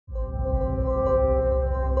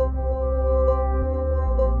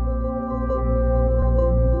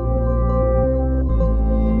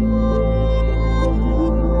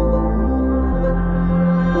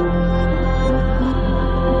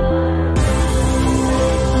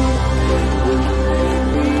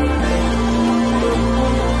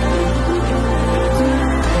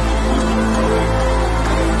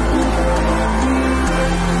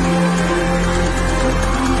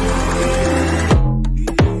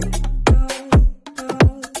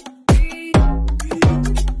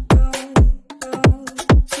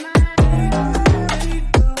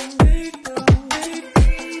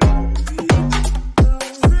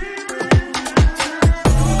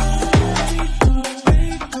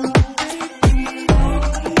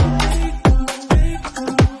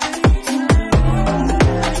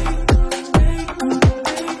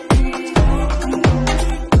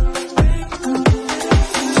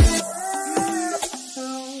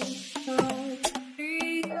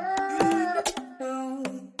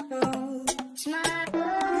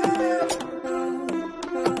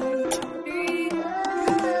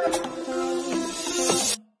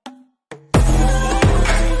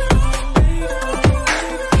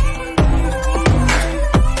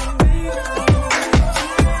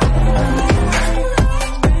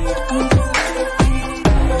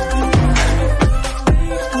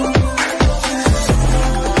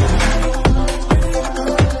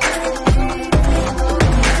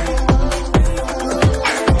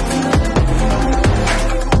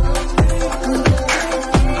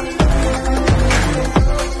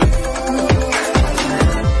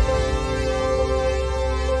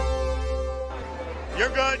You're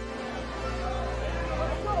good.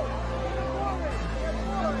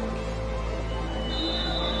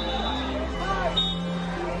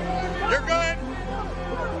 You're good.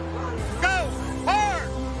 Go hard.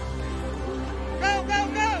 Go, go,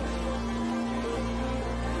 go.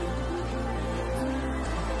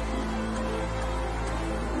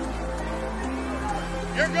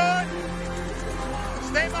 You're good.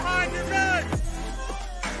 Stay behind. You're good.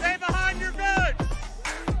 Stay behind. You're good.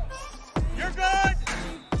 You're good.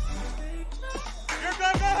 You're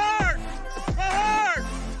good. Go hard. Go hard.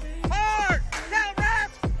 Hard. Down,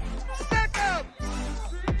 ref. Stick him.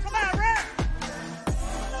 Come on, ref.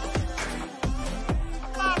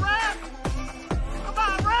 Come on, ref. Come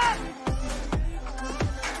on, ref.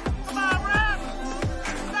 Come on, ref.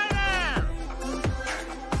 Stay there.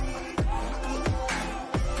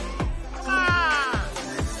 Come on.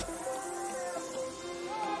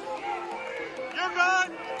 You're good.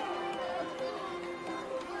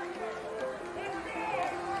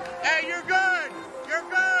 Hey, you're good. You're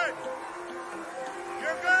good.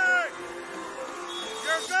 You're good.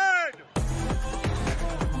 You're good.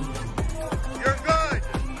 You're good.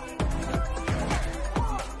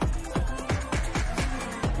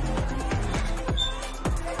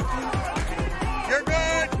 You're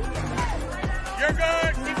good. You're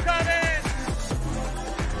good. Keep coming.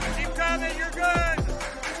 Keep coming. You're good.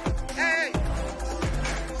 Hey.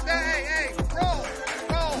 Stay. Hey. Roll.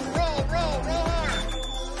 Roll. Roll. Roll. Roll hard.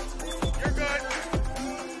 You're good.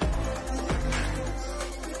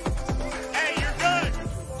 Hey, you're good.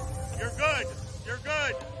 You're good. You're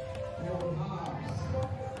good.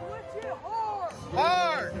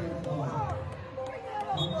 Hard.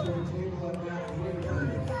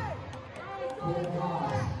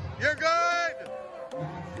 You're good.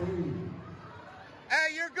 Hey,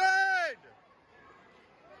 you're good.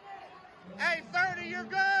 Hey, 30, you're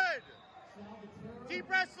good. Keep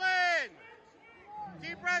wrestling.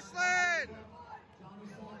 Keep wrestling.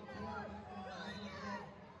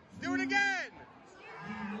 Do it again.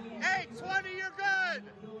 Hey, 20, you're good.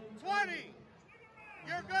 20.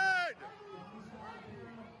 You're good.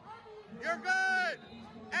 You're good.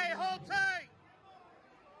 Hey, hold tight.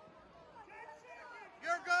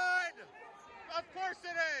 You're good. Of course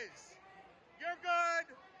it is. You're good.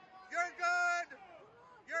 You're good.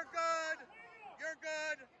 You're good. You're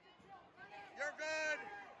good. You're good.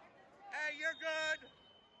 Hey, you're good.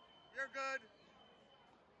 You're good.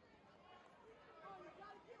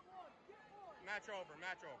 Match over.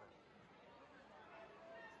 Match over.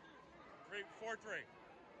 4-3.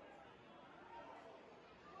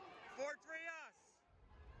 4-3.